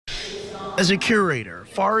As a curator,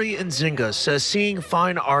 Fari Nzinga says seeing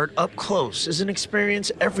fine art up close is an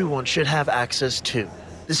experience everyone should have access to.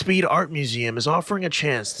 The Speed Art Museum is offering a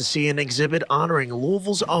chance to see an exhibit honoring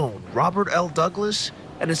Louisville's own Robert L. Douglas,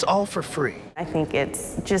 and it's all for free. I think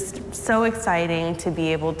it's just so exciting to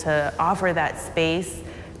be able to offer that space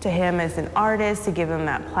to him as an artist, to give him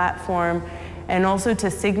that platform, and also to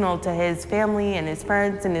signal to his family and his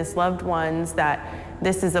friends and his loved ones that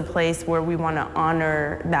this is a place where we want to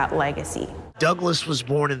honor that legacy. Douglas was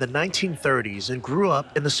born in the 1930s and grew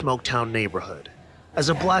up in the Smoketown neighborhood. As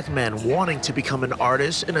a black man wanting to become an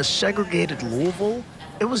artist in a segregated Louisville,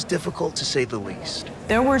 it was difficult to say the least.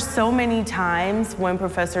 There were so many times when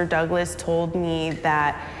Professor Douglas told me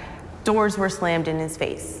that doors were slammed in his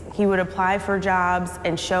face. He would apply for jobs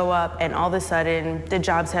and show up, and all of a sudden, the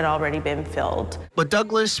jobs had already been filled. But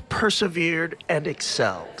Douglas persevered and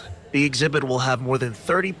excelled. The exhibit will have more than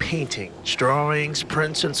 30 paintings, drawings,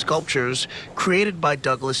 prints, and sculptures created by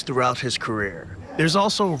Douglas throughout his career. There's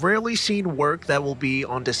also rarely seen work that will be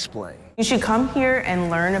on display. You should come here and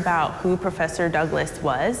learn about who Professor Douglas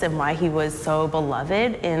was and why he was so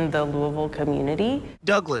beloved in the Louisville community.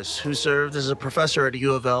 Douglas, who served as a professor at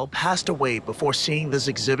U of L, passed away before seeing this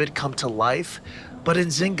exhibit come to life, but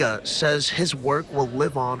Nzinga says his work will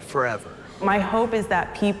live on forever. My hope is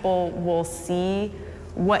that people will see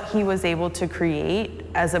what he was able to create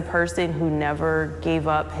as a person who never gave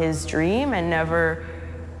up his dream and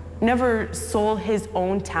never sold his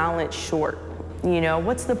own talent short. You know,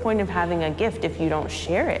 what's the point of having a gift if you don't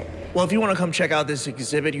share it? Well, if you want to come check out this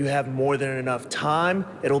exhibit, you have more than enough time.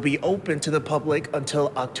 It'll be open to the public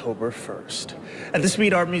until October 1st. At the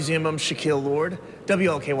Speed Art Museum, I'm Shaquille Lord,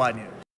 WLKY News.